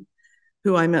Garan,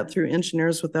 who I met through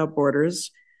Engineers Without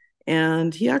Borders.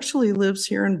 And he actually lives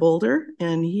here in Boulder,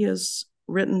 and he has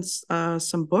written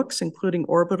some books, including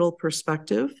Orbital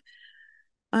Perspective.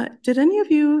 Did any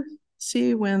of you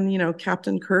see when,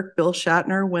 Captain Kirk, Bill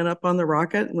Shatner, went up on the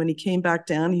rocket? When he came back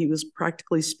down, he was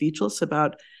practically speechless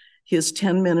about his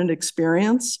 10-minute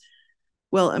experience.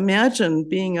 Well, imagine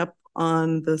being up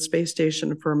on the space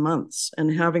station for months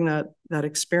and having that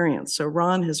experience. So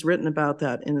Ron has written about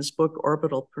that in his book,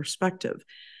 Orbital Perspective.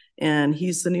 And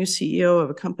he's the new CEO of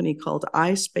a company called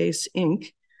iSpace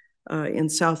Inc. In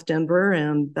South Denver.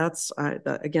 And that's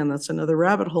another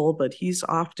rabbit hole, but he's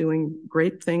off doing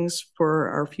great things for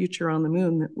our future on the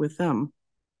moon with them.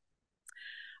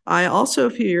 I also, a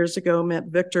few years ago, met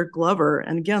Victor Glover.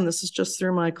 And again, this is just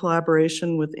through my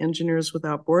collaboration with Engineers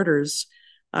Without Borders.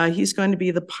 He's going to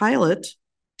be the pilot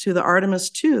to the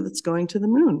Artemis 2 that's going to the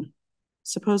moon,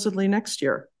 supposedly next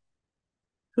year.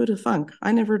 Who'd have thunk?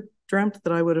 I never dreamt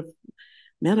that I would have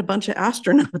met a bunch of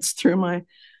astronauts through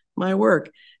my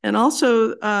work. And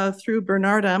also through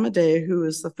Bernard Amadei, who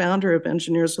is the founder of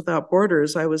Engineers Without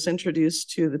Borders, I was introduced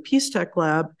to the Peace Tech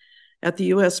Lab at the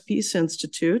U.S. Peace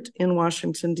Institute in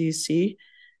Washington, D.C.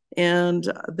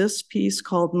 And this piece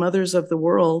called Mothers of the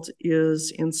World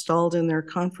is installed in their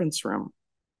conference room,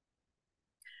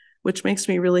 which makes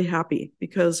me really happy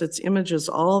because it's images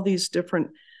all these different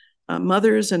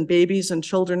mothers and babies and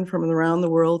children from around the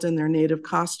world in their native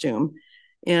costume.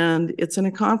 And it's in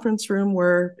a conference room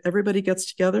where everybody gets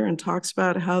together and talks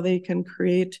about how they can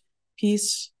create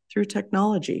peace through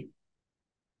technology.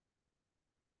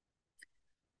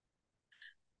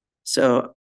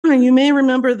 So you may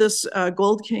remember this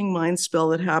Gold King mine spill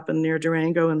that happened near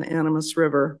Durango in the Animas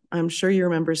River. I'm sure you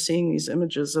remember seeing these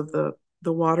images of the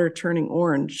water turning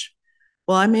orange.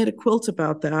 Well, I made a quilt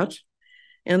about that.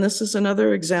 And this is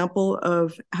another example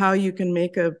of how you can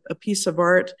make a piece of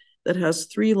art that has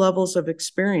 3 levels of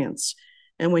experience.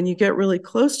 And when you get really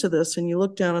close to this and you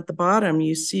look down at the bottom,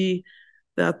 you see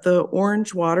that the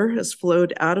orange water has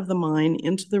flowed out of the mine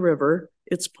into the river.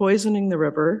 It's poisoning the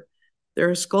river. There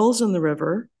are skulls in the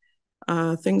river.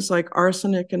 Things like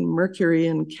arsenic and mercury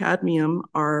and cadmium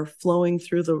are flowing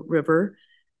through the river.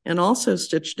 And also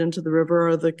stitched into the river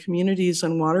are the communities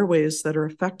and waterways that are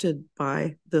affected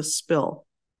by this spill.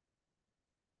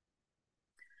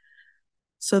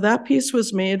 So that piece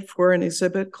was made for an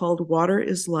exhibit called Water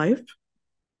is Life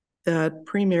that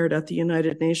premiered at the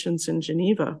United Nations in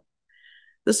Geneva.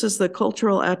 This is the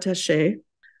cultural attaché.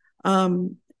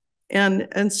 And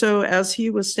so as he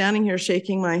was standing here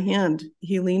shaking my hand,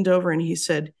 he leaned over and he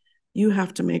said, "You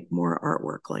have to make more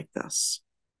artwork like this."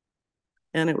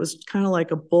 And it was kind of like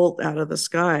a bolt out of the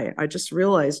sky. I just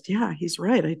realized, yeah, he's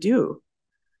right, I do.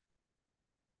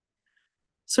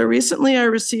 So recently I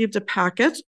received a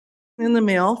packet in the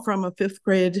mail from a 5th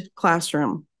grade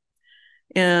classroom.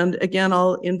 And again,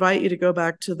 I'll invite you to go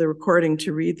back to the recording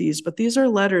to read these, but these are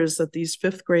letters that these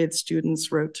 5th grade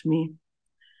students wrote to me.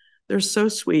 They're so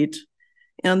sweet.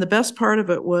 And the best part of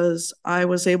it was I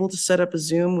was able to set up a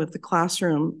Zoom with the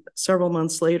classroom several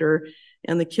months later,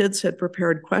 and the kids had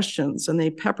prepared questions, and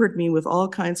they peppered me with all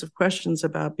kinds of questions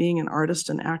about being an artist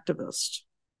and activist.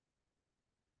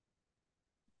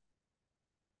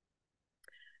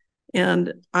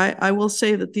 And I will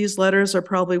say that these letters are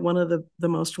probably one of the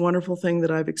most wonderful thing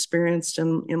that I've experienced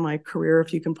in my career,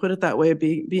 if you can put it that way,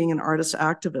 being an artist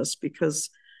activist, because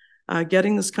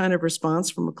getting this kind of response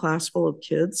from a class full of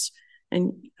kids,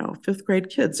 and 5th grade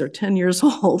kids, they're 10 years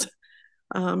old,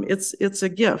 it's a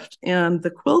gift. And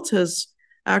the quilt has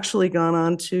actually gone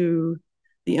on to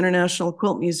the International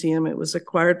Quilt Museum. It was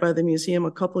acquired by the museum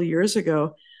a couple of years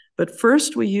ago, but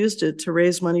first we used it to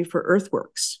raise money for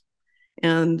earthworks.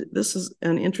 And this is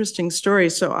an interesting story.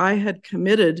 So I had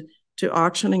committed to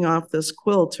auctioning off this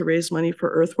quilt to raise money for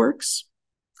earthworks.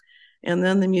 And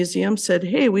then the museum said,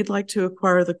 "Hey, we'd like to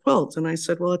acquire the quilt." And I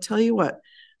said, "Well, I'll tell you what,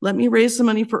 let me raise the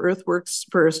money for earthworks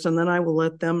first, and then I will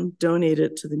let them donate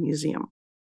it to the museum."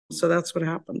 So that's what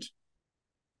happened.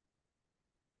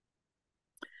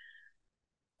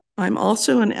 I'm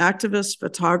also an activist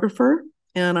photographer.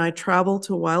 and I travel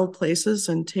to wild places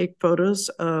and take photos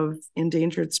of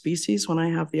endangered species when I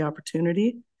have the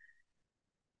opportunity.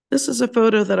 This is a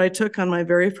photo that I took on my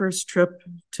very first trip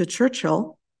to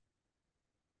Churchill.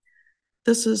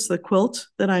 This is the quilt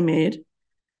that I made.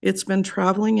 It's been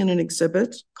traveling in an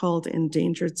exhibit called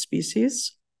Endangered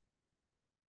Species.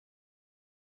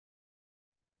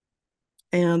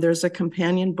 And there's a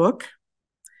companion book.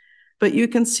 But you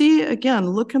can see, again,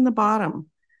 look in the bottom.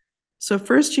 So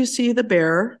first you see the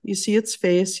bear, you see its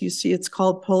face, you see it's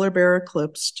called polar bear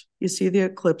eclipsed. You see the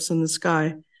eclipse in the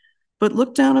sky. But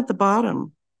look down at the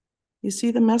bottom. You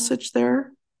see the message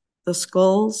there? The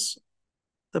skulls,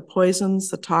 the poisons,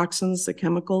 the toxins, the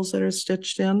chemicals that are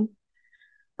stitched in.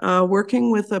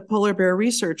 Working with a polar bear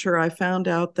researcher, I found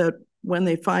out that when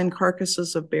they find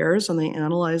carcasses of bears and they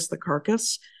analyze the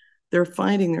carcass, they're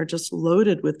finding they're just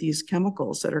loaded with these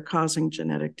chemicals that are causing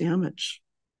genetic damage.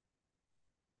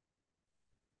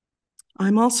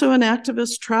 I'm also an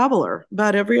activist traveler.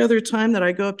 About every other time that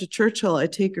I go up to Churchill, I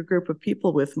take a group of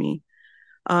people with me.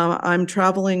 I'm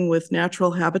traveling with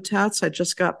natural habitats. I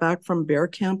just got back from bear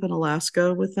camp in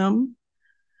Alaska with them.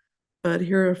 But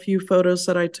here are a few photos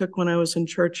that I took when I was in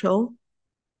Churchill.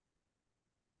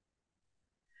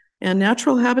 And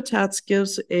natural habitats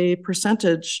gives a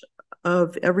percentage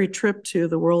of every trip to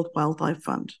the World Wildlife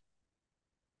Fund.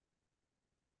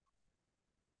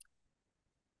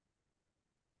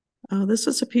 This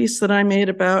is a piece that I made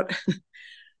about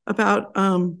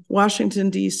Washington,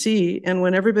 D.C. And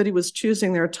when everybody was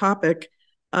choosing their topic,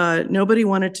 nobody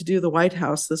wanted to do the White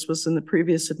House. This was in the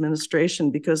previous administration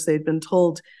because they'd been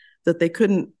told that they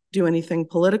couldn't do anything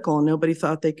political, and nobody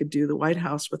thought they could do the White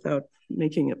House without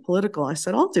making it political. I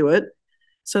said, I'll do it.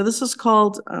 So this is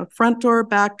called Front Door,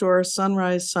 Back Door,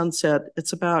 Sunrise, Sunset.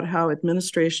 It's about how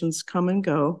administrations come and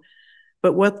go,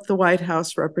 but what the White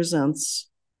House represents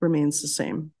remains the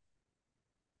same.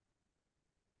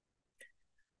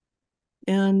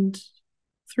 And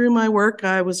through my work,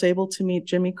 I was able to meet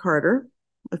Jimmy Carter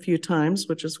a few times,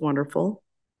 which is wonderful.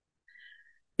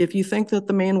 If you think that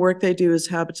the main work they do is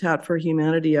Habitat for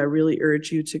Humanity, I really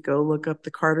urge you to go look up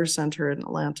the Carter Center in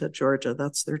Atlanta, Georgia.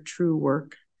 That's their true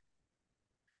work.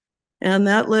 And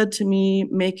that led to me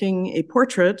making a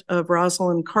portrait of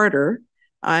Rosalind Carter.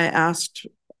 I asked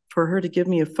for her to give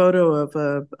me a photo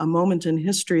of a moment in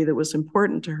history that was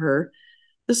important to her.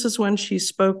 This is when she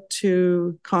spoke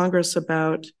to Congress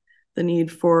about the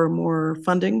need for more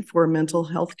funding for mental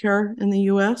health care in the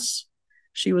US.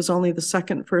 She was only the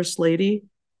second First Lady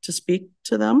to speak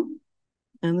to them.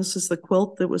 And this is the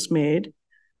quilt that was made.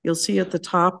 You'll see at the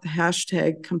top the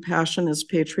hashtag compassion is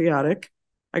patriotic.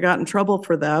 I got in trouble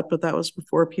for that, but that was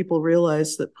before people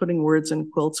realized that putting words in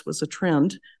quilts was a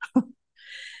trend.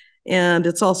 And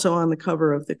it's also on the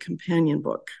cover of the companion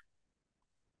book.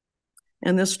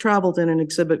 And this traveled in an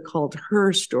exhibit called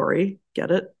Her Story.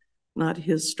 Get it? Not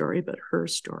his story, but her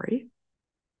story.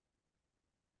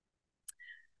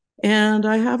 And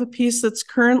I have a piece that's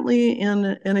currently in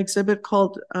an exhibit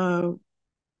called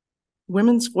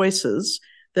Women's Voices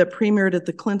that premiered at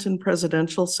the Clinton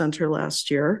Presidential Center last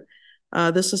year.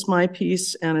 This is my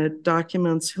piece, and it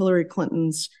documents Hillary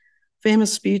Clinton's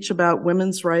famous speech about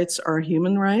women's rights are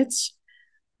human rights.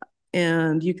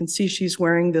 And you can see she's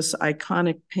wearing this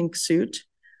iconic pink suit.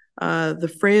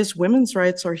 The phrase women's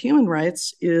rights are human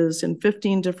rights is in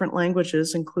 15 different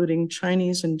languages, including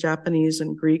Chinese and Japanese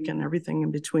and Greek and everything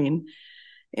in between.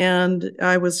 And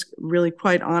I was really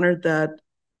quite honored that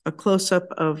a close-up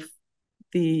of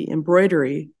the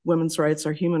embroidery, women's rights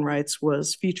are human rights,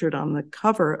 was featured on the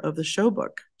cover of the show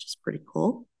book, which is pretty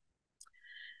cool.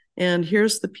 And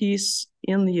here's the piece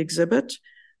in the exhibit.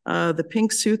 The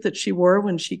pink suit that she wore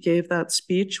when she gave that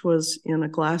speech was in a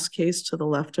glass case to the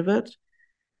left of it.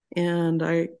 And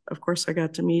of course, I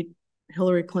got to meet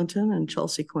Hillary Clinton and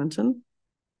Chelsea Clinton.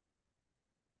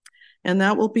 And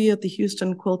that will be at the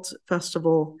Houston Quilt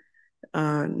Festival,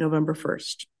 November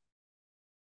 1st.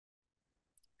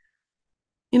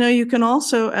 You know, you can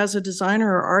also, as a designer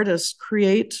or artist,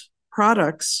 create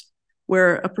products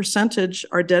where a percentage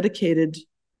are dedicated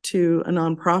to a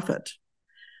nonprofit.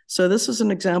 So this is an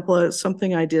example of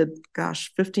something I did,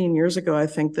 15 years ago, I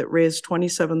think, that raised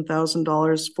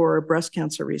 $27,000 for breast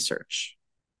cancer research.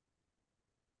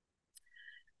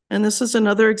 And this is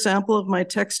another example of my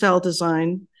textile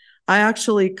design. I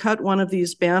actually cut one of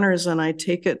these banners and I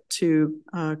take it to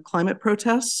climate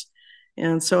protests.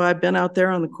 And so I've been out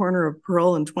there on the corner of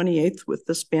Pearl and 28th with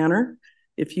this banner.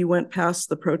 If you went past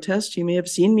the protest, you may have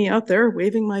seen me out there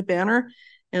waving my banner.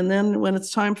 And then when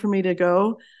it's time for me to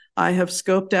go, I have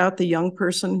scoped out the young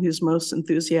person who's most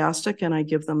enthusiastic and I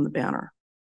give them the banner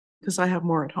because I have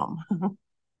more at home.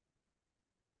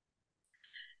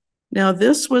 Now,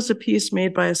 this was a piece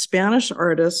made by a Spanish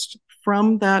artist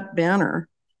from that banner.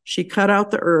 She cut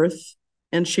out the earth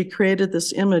and she created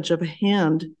this image of a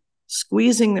hand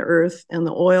squeezing the earth and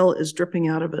the oil is dripping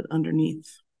out of it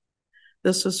underneath.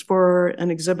 This is for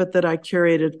an exhibit that I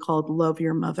curated called Love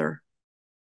Your Mother.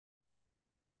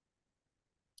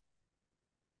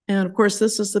 And of course,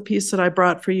 this is the piece that I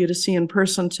brought for you to see in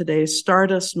person today,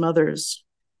 Stardust Mothers.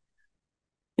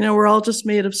 You know, we're all just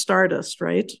made of stardust,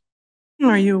 right?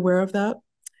 Are you aware of that?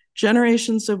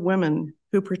 Generations of women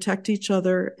who protect each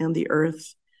other and the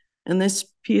earth. And this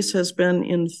piece has been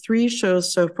in 3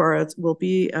 shows so far. It will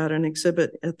be at an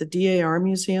exhibit at the DAR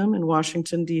Museum in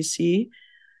Washington, D.C.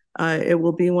 It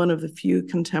will be one of the few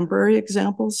contemporary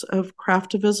examples of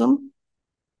craftivism.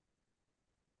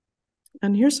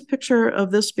 And here's a picture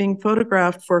of this being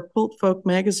photographed for Quilt Folk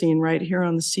magazine right here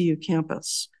on the CU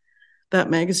campus. That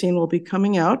magazine will be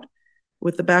coming out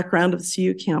with the background of the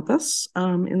CU campus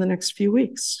in the next few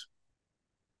weeks.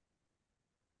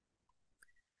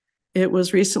 It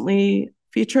was recently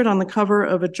featured on the cover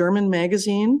of a German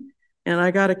magazine, and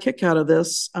I got a kick out of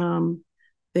this.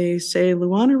 They say,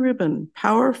 Luana Rubin,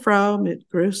 Powerfrau mit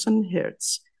großen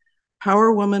Herz,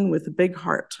 power woman with a big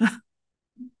heart.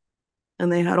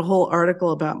 And they had a whole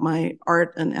article about my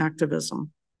art and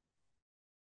activism.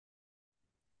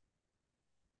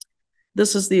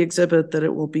 This is the exhibit that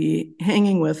it will be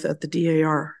hanging with at the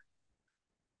DAR.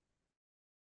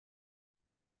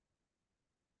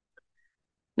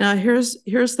 Now, here's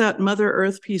that Mother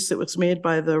Earth piece that was made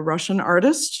by the Russian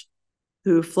artist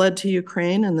who fled to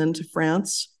Ukraine and then to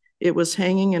France. It was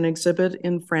hanging an exhibit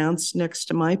in France next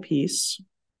to my piece.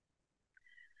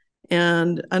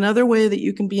 And another way that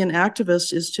you can be an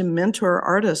activist is to mentor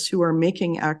artists who are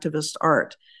making activist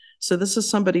art. So this is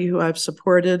somebody who I've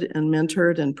supported and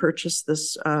mentored and purchased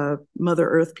this Mother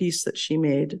Earth piece that she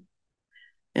made.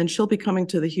 And she'll be coming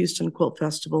to the Houston Quilt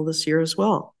Festival this year as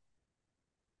well.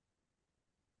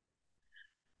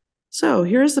 So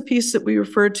here's the piece that we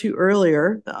referred to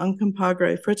earlier, the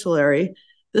Uncompahgre fritillary.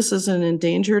 This is an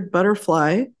endangered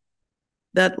butterfly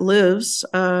that lives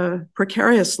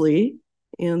precariously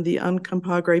in the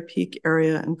Uncompahgre Peak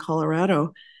area in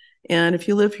Colorado. And if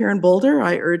you live here in Boulder,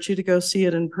 I urge you to go see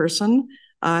it in person.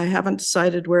 I haven't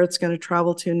decided where it's going to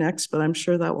travel to next, but I'm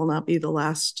sure that will not be the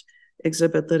last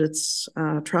exhibit that it's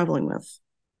traveling with.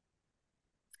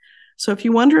 So if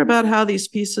you wonder about how these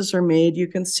pieces are made, you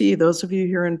can see, those of you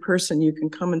here in person, you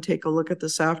can come and take a look at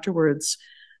this afterwards.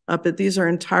 But these are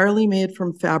entirely made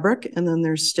from fabric and then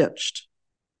they're stitched.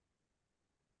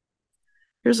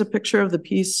 Here's a picture of the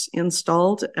piece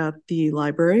installed at the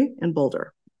library in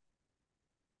Boulder.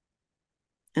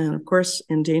 And of course,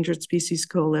 Endangered Species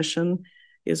Coalition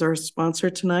is our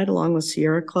sponsor tonight, along with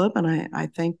Sierra Club, and I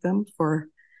thank them for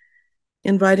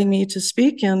inviting me to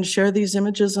speak and share these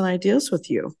images and ideas with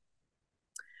you.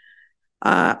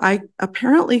 I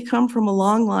apparently come from a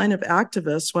long line of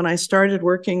activists. When I started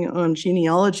working on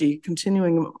genealogy,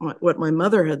 continuing what my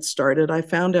mother had started, I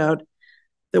found out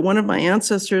that one of my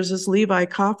ancestors is Levi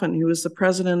Coffin, who was the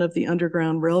president of the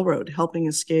Underground Railroad, helping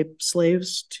escape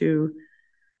slaves to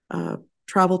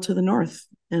travel to the north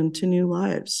and to new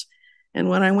lives. And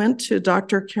when I went to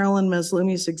Dr. Carolyn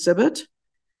Maslumi's exhibit,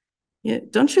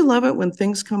 don't you love it when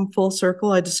things come full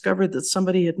circle? I discovered that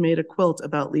somebody had made a quilt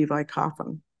about Levi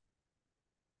Coffin.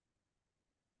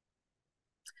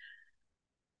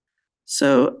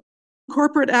 So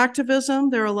corporate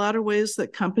activism, there are a lot of ways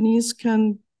that companies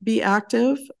can be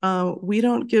active. We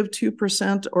don't give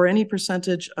 2% or any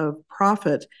percentage of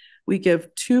profit. We give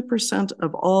 2%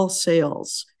 of all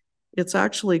sales. It's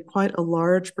actually quite a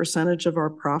large percentage of our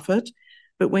profit.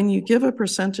 But when you give a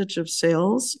percentage of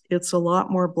sales, it's a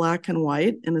lot more black and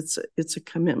white, and it's a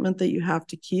commitment that you have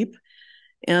to keep.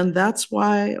 And that's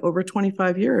why over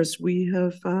 25 years, we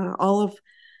have all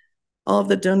of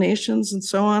the donations and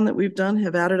so on that we've done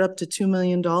have added up to $2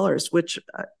 million, which,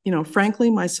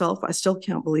 frankly, myself, I still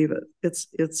can't believe it.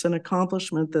 It's an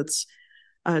accomplishment that's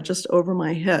just over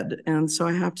my head. And so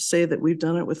I have to say that we've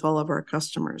done it with all of our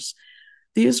customers.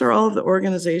 These are all of the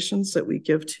organizations that we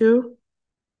give to.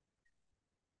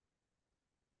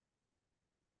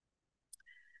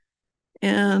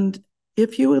 And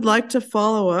if you would like to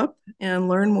follow up and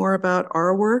learn more about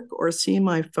our work or see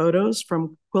my photos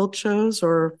from quilt shows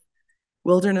or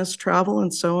wilderness travel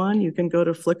and so on, you can go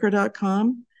to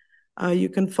Flickr.com. You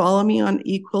can follow me on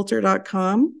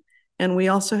Equilter.com. And we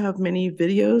also have many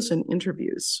videos and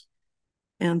interviews.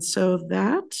 And so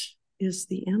that is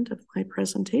the end of my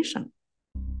presentation.